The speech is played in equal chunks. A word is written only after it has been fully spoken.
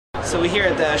So we're here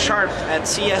at Sharp at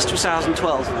CES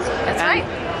 2012. That's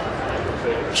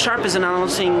right. Sharp is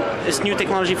announcing this new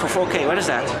technology for 4K. What is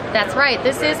that? That's right.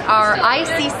 This is our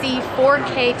ICC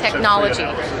 4K technology.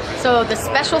 So the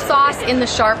special sauce in the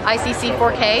Sharp ICC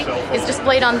 4K is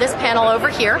displayed on this panel over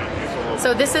here.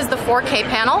 So this is the 4K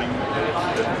panel.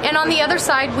 And on the other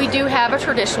side, we do have a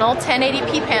traditional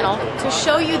 1080p panel to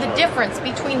show you the difference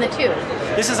between the two.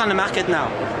 This is on the market now?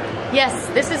 Yes,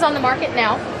 this is on the market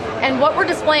now. And what we're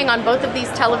displaying on both of these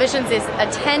televisions is a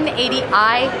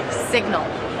 1080i signal.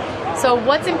 So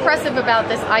what's impressive about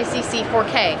this ICC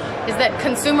 4K is that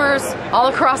consumers all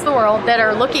across the world that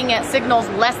are looking at signals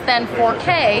less than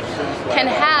 4K can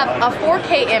have a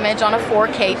 4K image on a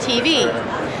 4K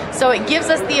TV. So it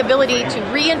gives us the ability to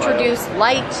reintroduce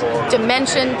light,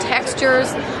 dimension,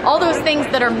 textures, all those things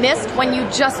that are missed when you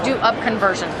just do up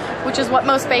conversion, which is what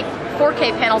most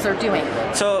 4K panels are doing.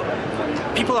 So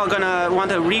people are gonna want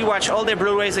to rewatch all their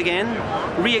Blu-rays again,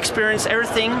 re-experience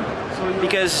everything,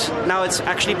 because now it's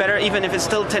actually better even if it's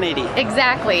still 1080.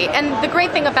 Exactly, and the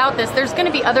great thing about this, there's going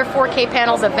to be other 4K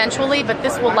panels eventually, but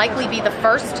this will likely be the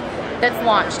first that's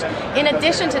launched. In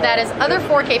addition to that is other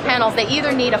 4K panels, they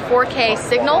either need a 4K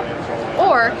signal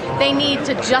or they need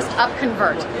to just up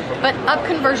convert. But up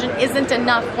conversion isn't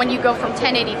enough when you go from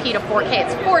 1080p to 4K.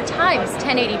 It's 4 times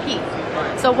 1080p.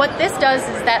 So what this does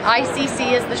is that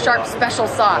ICC is the Sharp special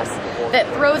sauce that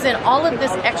throws in all of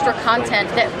this extra content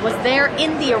that was there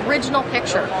in the original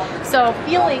picture. So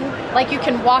feeling like you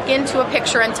can walk into a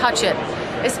picture and touch it,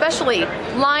 especially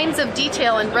lines of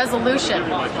detail and resolution,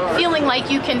 feeling like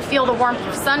you can feel the warmth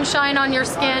of sunshine on your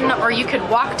skin, or you could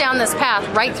walk down this path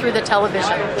right through the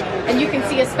television. And you can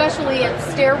see, especially at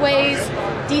stairways,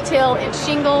 detail in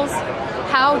shingles,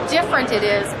 how different it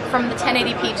is from the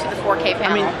 1080p to the 4K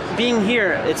panel. I mean, being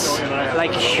here, it's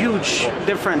like huge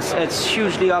difference. It's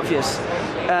hugely obvious.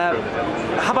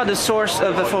 How about the source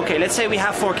of the 4K? Let's say we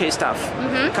have 4K stuff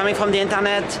coming from the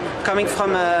internet, coming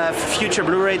from future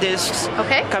Blu-ray discs,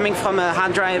 coming from a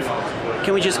hard drive.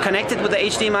 Can we just connect it with the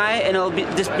HDMI and it'll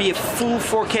be a full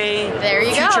 4K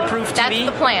future-proof TV? That's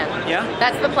the plan. Yeah?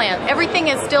 That's the plan. Everything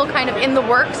is still kind of in the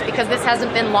works because this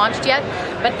hasn't been launched yet,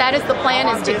 but that is the plan,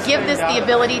 is to give this the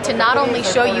ability to not only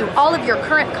show you all of your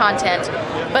current content,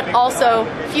 but also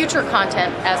future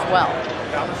content as well.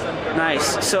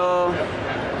 Nice. So,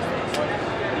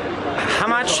 how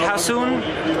much? How soon?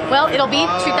 Well, it'll be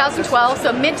 2012,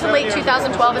 so mid to late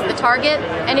 2012 is the target,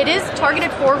 and it is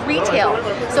targeted for retail.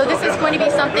 So this is going to be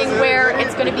something where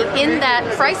it's going to be in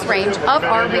that price range of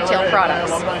our retail products.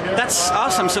 That's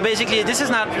awesome. So basically, this is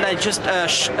not like just a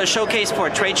showcase for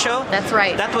a trade show. That's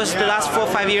right. That was the last 4 or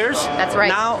 5 years. That's right.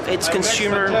 Now it's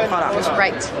consumer products.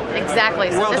 Right, exactly.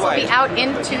 So worldwide. This will be out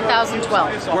in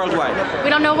 2012. Worldwide.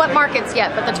 We don't know what markets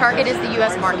yet, but the target is the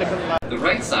US market. The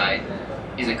right side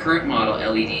is a current model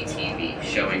LED TV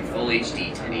showing full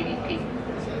HD 1080p.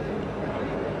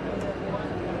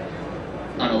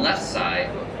 On the left side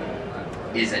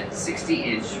is a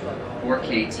 60-inch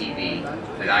 4K TV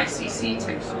with ICC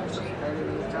technology.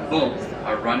 Both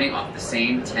are running off the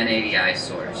same 1080i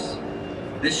source.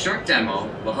 This short demo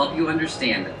will help you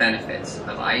understand the benefits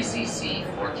of ICC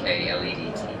 4K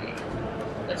LED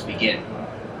TV. Let's begin.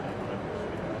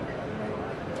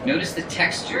 Notice the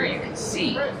texture you can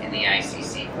see in the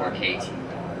ICC 4K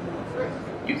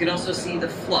TV. You can also see the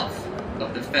fluff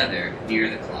of the feather near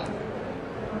the clock.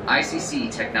 ICC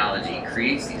technology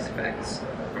creates these effects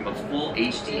from a full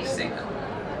HD signal.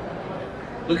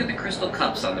 Look at the crystal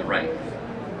cups on the right.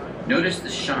 Notice the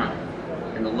shine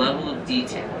and the level of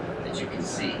detail that you can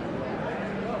see.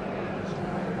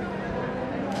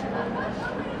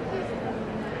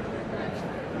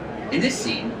 In this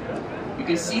scene, you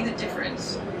can see the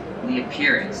difference in the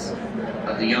appearance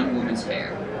of the young woman's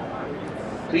hair.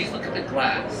 Please look at the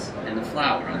glass and the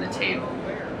flower on the table.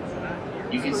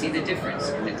 You can see the difference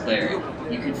in the clarity.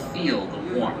 You can feel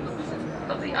the warmth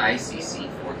of the ICC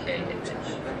 4K image.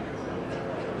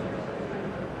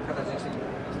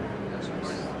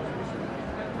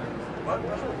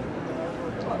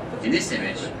 In this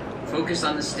image, focus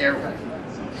on the stairway.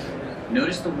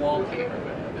 Notice the wallpaper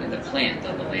and the plant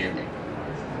on the landing.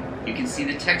 You can see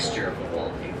the texture of the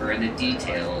wallpaper and the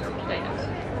detail of the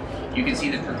plant. You can see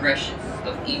the progression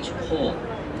of each pole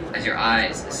as your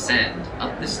eyes ascend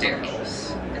up the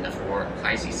staircase in the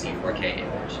ICC 4K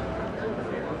image.